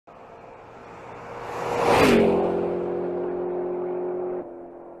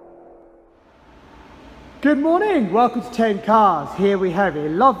Good morning, welcome to Thame Cars. Here we have a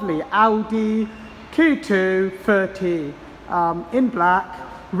lovely Audi Q2 30 in black,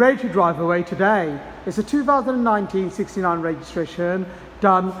 ready to drive away today. It's a 2019 69 registration,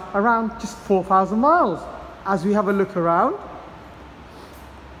 done around just 4,000 miles. As we have a look around,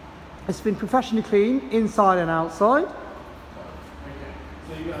 it's been professionally cleaned inside and outside. Okay,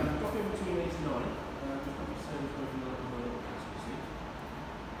 so you've got a drop-in between 8 and 9.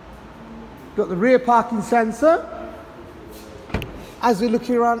 Got the rear parking sensor. As we're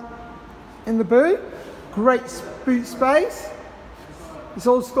looking around in the boot, great boot space. It's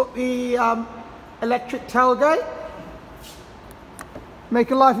also got the electric tailgate,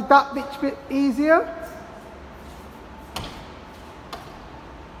 making life that bit easier.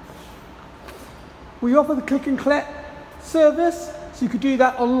 We offer the click and collect service, so you could do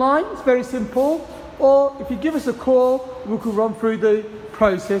that online. It's very simple. Or if you give us a call, we can run through the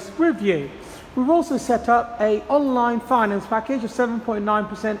process with you. We've also set up an online finance package of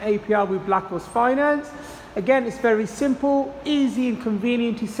 7.9% APR with Black Horse Finance. Again, it's very simple, easy and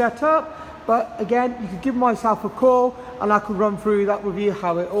convenient to set up. But again, you could give myself a call and I could run through that with you,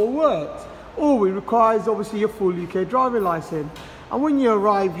 how it all works. All we require is obviously your full UK driving license. And when you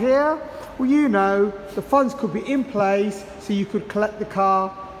arrive here, well, you know the funds could be in place so you could collect the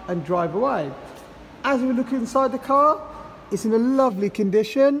car and drive away. As we look inside the car, it's in a lovely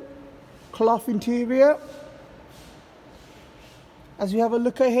condition. Cloth interior. As we have a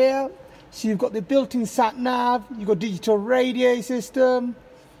look at here, so you've got the built-in sat nav, you've got digital radio system,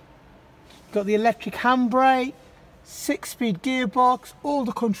 you've got the electric handbrake, 6-speed gearbox, all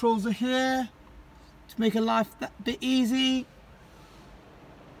the controls are here to make a life that bit easy.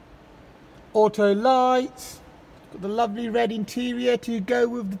 Auto lights, got the lovely red interior to go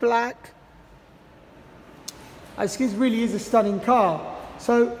with the black. This really is a stunning car.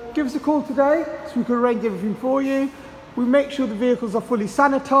 So give us a call today so we can arrange everything for you. We make sure the vehicles are fully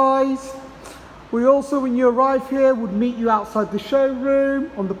sanitized. We also, when you arrive here, would meet you outside the showroom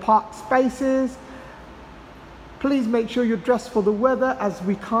on the parked spaces. Please make sure you're dressed for the weather, as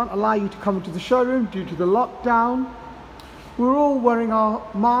we can't allow you to come into the showroom due to the lockdown. We're all wearing our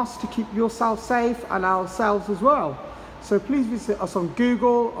masks to keep yourself safe and ourselves as well. So please visit us on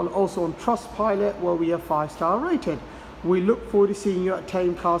Google and also on Trustpilot, where we are 5-star rated. We look forward to seeing you at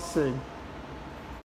Thame Cars soon.